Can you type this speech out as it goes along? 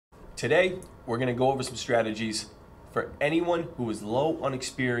Today, we're going to go over some strategies for anyone who is low on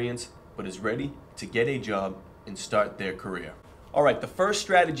experience but is ready to get a job and start their career. All right, the first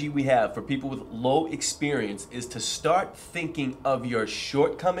strategy we have for people with low experience is to start thinking of your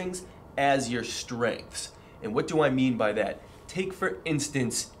shortcomings as your strengths. And what do I mean by that? Take, for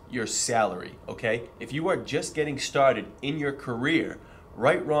instance, your salary, okay? If you are just getting started in your career,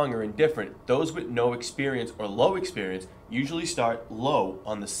 right, wrong, or indifferent, those with no experience or low experience usually start low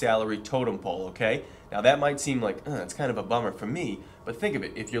on the salary totem pole, okay? Now that might seem like, it's kind of a bummer for me, but think of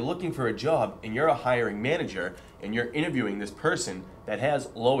it. If you're looking for a job and you're a hiring manager and you're interviewing this person that has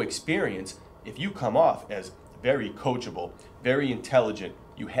low experience, if you come off as very coachable, very intelligent,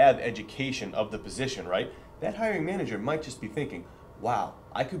 you have education of the position, right? That hiring manager might just be thinking, wow,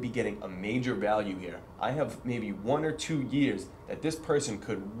 I could be getting a major value here. I have maybe 1 or 2 years that this person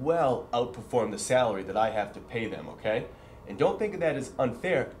could well outperform the salary that I have to pay them, okay? And don't think of that as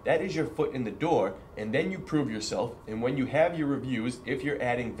unfair. That is your foot in the door, and then you prove yourself. And when you have your reviews, if you're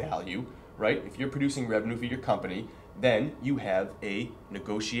adding value, right? If you're producing revenue for your company, then you have a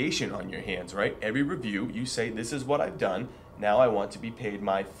negotiation on your hands, right? Every review, you say, this is what I've done. Now I want to be paid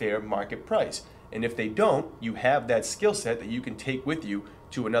my fair market price. And if they don't, you have that skill set that you can take with you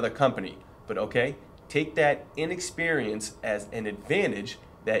to another company. But okay, take that inexperience as an advantage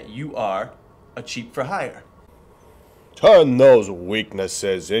that you are a cheap for hire. Turn those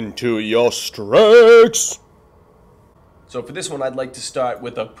weaknesses into your strengths. So for this one, I'd like to start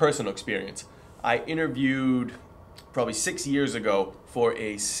with a personal experience. I interviewed probably 6 years ago for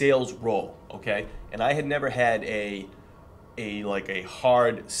a sales role, okay? And I had never had a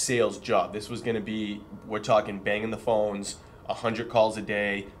hard sales job. This was going to be, we're talking banging the phones, 100 calls a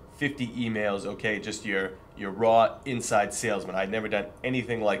day, 50 emails, okay, just your raw inside salesman. I'd never done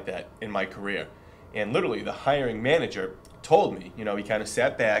anything like that in my career. And literally the hiring manager told me, he kind of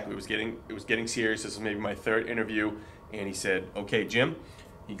sat back, it was getting serious. This was maybe my third interview, and he said, okay, Jim,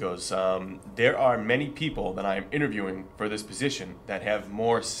 he goes, there are many people that I'm interviewing for this position that have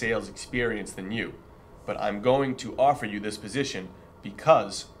more sales experience than you. But I'm going to offer you this position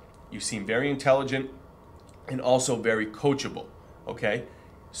because you seem very intelligent and also very coachable, okay?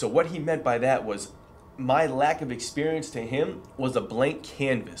 So what he meant by that was my lack of experience to him was a blank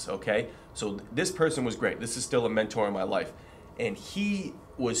canvas, okay? So this person was great. This is still a mentor in my life. And he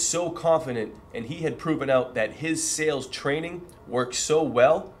was so confident, and he had proven out that his sales training works so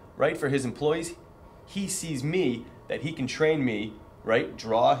well, right, for his employees. He sees me, that he can train me, right,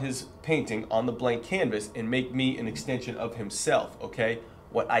 draw his painting on the blank canvas and make me an extension of himself, okay?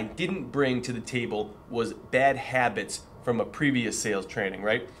 What I didn't bring to the table was bad habits from a previous sales training,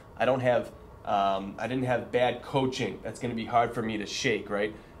 right? I didn't have bad coaching. That's going to be hard for me to shake,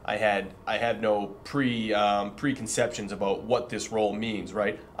 right? I had no preconceptions about what this role means,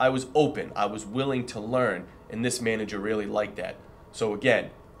 right? I was open. I was willing to learn, and this manager really liked that. So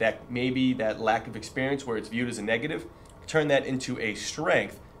again, maybe that lack of experience where it's viewed as a negative, turn that into a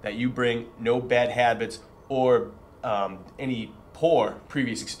strength that you bring no bad habits or any poor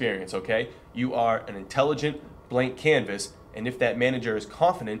previous experience, okay? You are an intelligent blank canvas, and if that manager is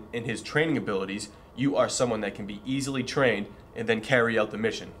confident in his training abilities, you are someone that can be easily trained and then carry out the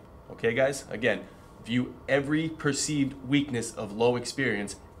mission. Okay, guys? Again, view every perceived weakness of low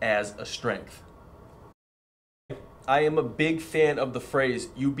experience as a strength. I am a big fan of the phrase,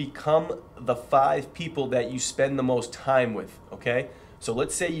 you become the 5 people that you spend the most time with, okay? So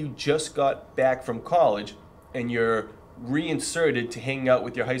let's say you just got back from college and you're reinserted to hanging out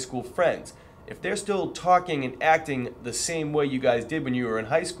with your high school friends. If they're still talking and acting the same way you guys did when you were in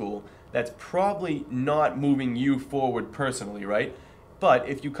high school, that's probably not moving you forward personally, right? But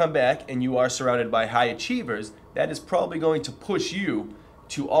if you come back and you are surrounded by high achievers, that is probably going to push you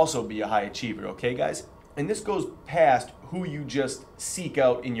to also be a high achiever, okay, guys? And this goes past who you just seek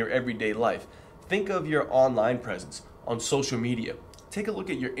out in your everyday life. Think of your online presence on social media. Take a look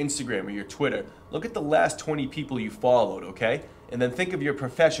at your Instagram or your Twitter. Look at the last 20 people you followed, okay? And then think of your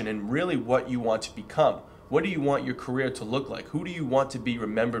profession and really what you want to become. What do you want your career to look like? Who do you want to be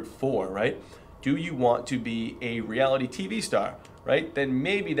remembered for, right? Do you want to be a reality TV star, right? Then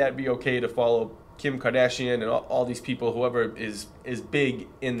maybe that'd be okay to follow Kim Kardashian and all these people, whoever is big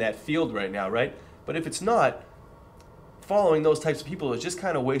in that field right now, right? But if it's not, following those types of people is just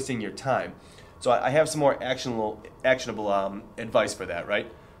kind of wasting your time. So I have some more actionable advice for that, right?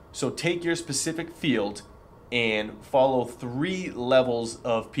 So take your specific field and follow 3 levels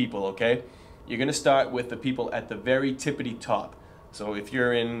of people, okay? You're going to start with the people at the very tippity top. So if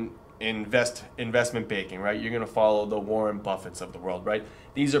you're in investment banking, right, you're going to follow the Warren Buffetts of the world, right?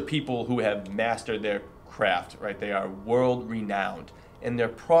 These are people who have mastered their craft, right? They are world renowned. and they're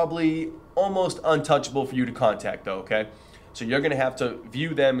probably almost untouchable for you to contact though, okay? So you're gonna have to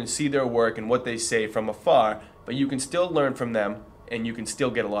view them and see their work and what they say from afar, but you can still learn from them and you can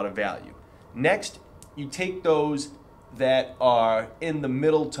still get a lot of value. Next, you take those that are in the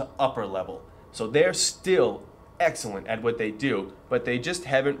middle to upper level. So they're still excellent at what they do, but they just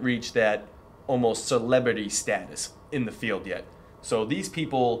haven't reached that almost celebrity status in the field yet. So these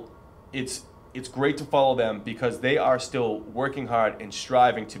people, it's great to follow them because they are still working hard and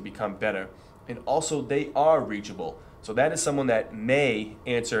striving to become better. And also they are reachable. So that is someone that may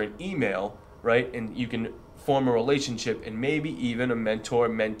answer an email, right? And you can form a relationship and maybe even a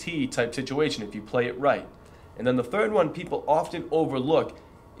mentor-mentee type situation if you play it right. And then the third one people often overlook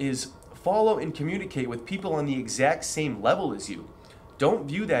is follow and communicate with people on the exact same level as you. Don't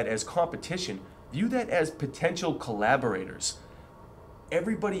view that as competition. View that as potential collaborators.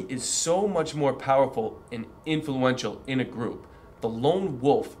 Everybody is so much more powerful and influential in a group. The lone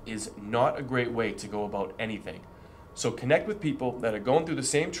wolf is not a great way to go about anything. So connect with people that are going through the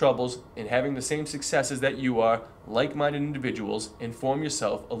same troubles and having the same successes that you are, like-minded individuals, and form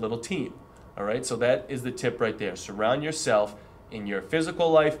yourself a little team. All right, so that is the tip right there. Surround yourself in your physical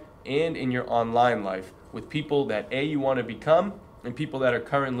life and in your online life with people that A, you want to become, and people that are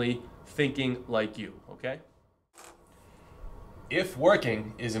currently thinking like you, okay? If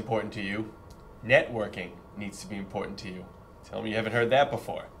working is important to you, networking needs to be important to you. Tell me you haven't heard that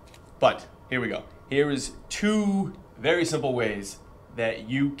before. But here we go. Here is 2 very simple ways that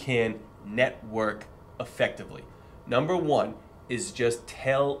you can network effectively. Number 1 is just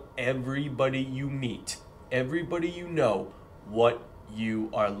tell everybody you meet, everybody you know, what you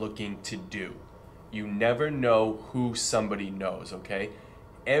are looking to do. You never know who somebody knows, okay?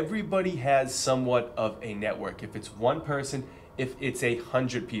 Everybody has somewhat of a network. If it's one person, if it's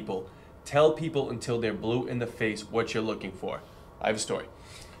 100 people, tell people until they're blue in the face what you're looking for. I have a story.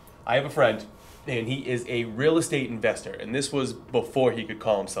 I have a friend, and he is a real estate investor, and this was before he could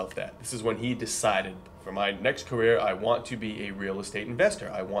call himself that. This is when he decided, for my next career, I want to be a real estate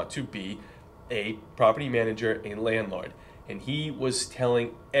investor. I want to be a property manager and landlord. And he was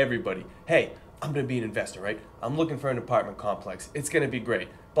telling everybody, hey, I'm going to be an investor, right? I'm looking for an apartment complex. It's going to be great.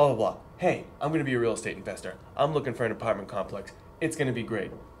 Blah, blah, blah. Hey, I'm going to be a real estate investor. I'm looking for an apartment complex. It's going to be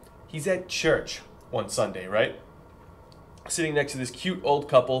great. He's at church one Sunday, right? Sitting next to this cute old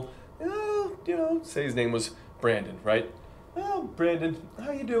couple. Say his name was Brandon, right? Oh, Brandon,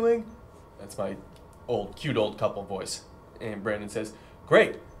 how you doing? That's my cute old couple voice. And Brandon says,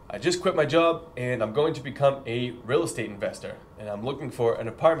 great. I just quit my job and I'm going to become a real estate investor. And I'm looking for an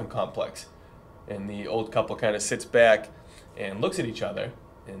apartment complex. And the old couple kind of sits back and looks at each other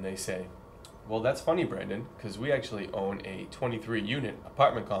and they say, well, that's funny, Brandon, because we actually own a 23-unit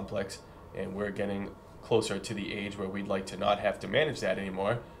apartment complex and we're getting closer to the age where we'd like to not have to manage that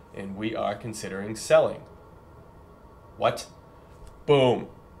anymore, and we are considering selling. What? Boom.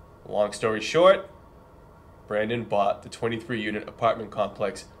 Long story short, Brandon bought the 23-unit apartment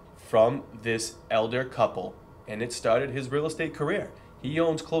complex from this elder couple, and it started his real estate career. He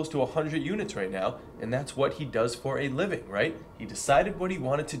owns close to 100 units right now, and that's what he does for a living, right? He decided what he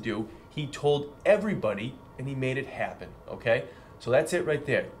wanted to do, he told everybody, and he made it happen, okay? So that's it right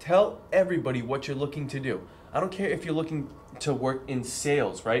there. Tell everybody what you're looking to do. I don't care if you're looking to work in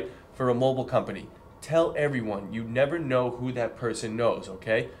sales, right, for a mobile company. Tell everyone. You never know who that person knows,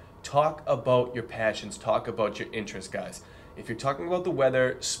 okay? Talk about your passions. Talk about your interests, guys. If you're talking about the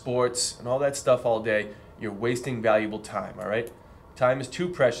weather, sports, and all that stuff all day, you're wasting valuable time, all right? Time is too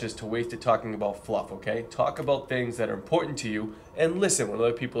precious to waste it talking about fluff, okay? Talk about things that are important to you and listen when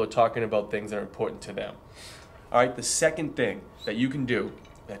other people are talking about things that are important to them. All right, the second thing that you can do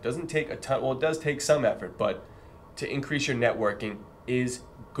that doesn't take a ton, well, it does take some effort, but to increase your networking is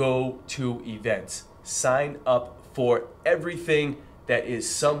go to events. Sign up for everything that is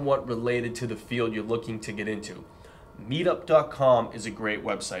somewhat related to the field you're looking to get into. Meetup.com is a great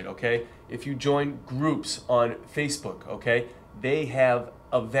website, okay? If you join groups on Facebook, okay, they have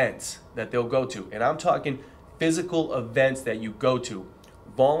events that they'll go to. And I'm talking physical events that you go to.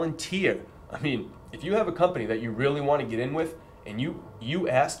 Volunteer. I mean, if you have a company that you really want to get in with and you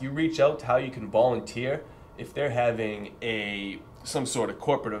reach out to how you can volunteer, if they're having some sort of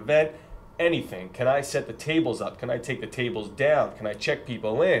corporate event, anything. Can I set the tables up? Can I take the tables down? Can I check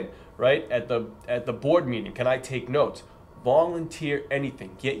people in, right? At the board meeting, can I take notes? Volunteer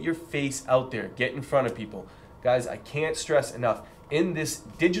anything. Get your face out there. Get in front of people. Guys, I can't stress enough. In this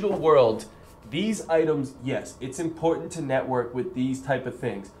digital world, these items, yes, it's important to network with these type of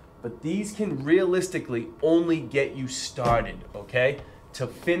things, but these can realistically only get you started, okay? To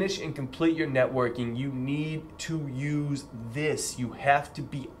finish and complete your networking, you need to use this. You have to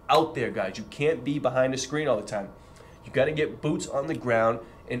be out there, guys. You can't be behind a screen all the time. You got to get boots on the ground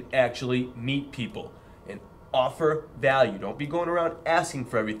and actually meet people and offer value. Don't be going around asking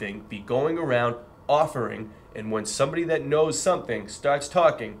for everything. Be going around offering. And when somebody that knows something starts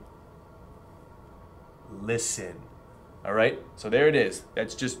talking, listen. All right? So there it is.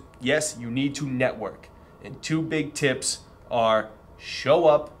 That's just, yes, you need to network. And 2 big tips are show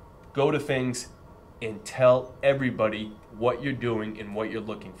up, go to things, and tell everybody what you're doing and what you're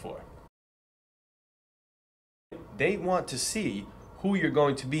looking for. They want to see who you're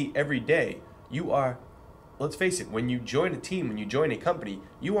going to be every day. You are, let's face it, when you join a team, when you join a company,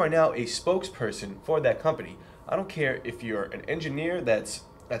 you are now a spokesperson for that company. I don't care if you're an engineer that's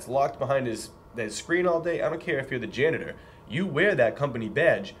locked behind his screen all day. I don't care if you're the janitor. You wear that company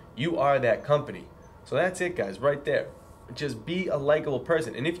badge. You are that company. So that's it, guys, right there. Just be a likable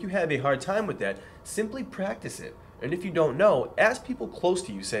person. And if you have a hard time with that, simply practice it. And if you don't know, ask people close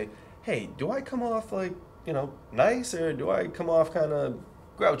to you. Say, hey, do I come off like, nice, or do I come off kind of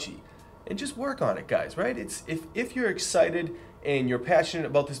grouchy? And just work on it, guys, right? It's if you're excited and you're passionate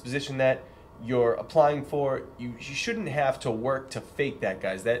about this position that you're applying for, you shouldn't have to work to fake that,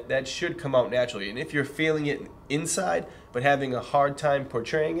 guys. That should come out naturally. And if you're feeling it inside but having a hard time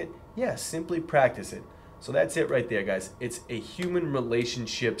portraying it, yeah, simply practice it. So that's it right there, guys. It's a human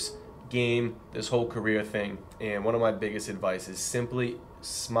relationships game, this whole career thing. And one of my biggest advice is simply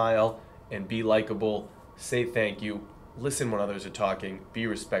smile and be likable. Say thank you. Listen when others are talking. Be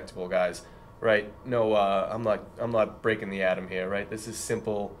respectable, guys. Right? No, I'm not breaking the atom here, right? This is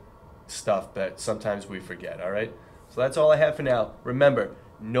simple stuff that sometimes we forget, all right? So that's all I have for now. Remember,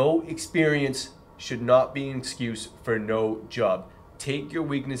 no experience should not be an excuse for no job. Take your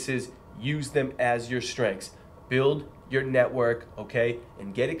weaknesses, use them as your strengths. Build your network, okay?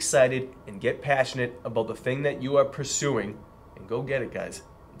 And get excited and get passionate about the thing that you are pursuing. And go get it, guys.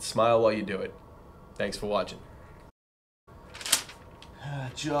 And smile while you do it. Thanks for watching.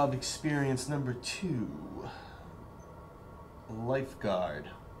 Job experience number 2. Lifeguard,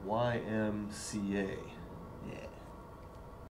 YMCA. Yeah.